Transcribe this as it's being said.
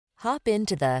Hop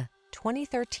into the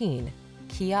 2013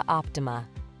 Kia Optima.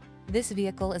 This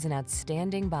vehicle is an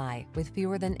outstanding buy with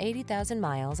fewer than 80,000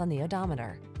 miles on the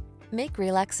odometer. Make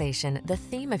relaxation the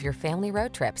theme of your family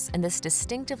road trips in this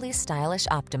distinctively stylish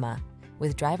Optima.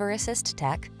 With driver assist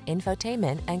tech,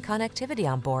 infotainment, and connectivity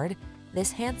on board,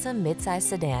 this handsome midsize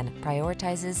sedan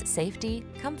prioritizes safety,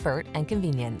 comfort, and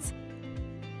convenience.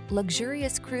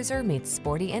 Luxurious cruiser meets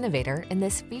sporty innovator in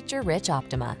this feature-rich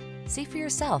Optima. See for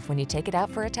yourself when you take it out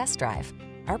for a test drive.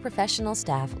 Our professional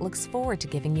staff looks forward to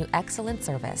giving you excellent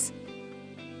service.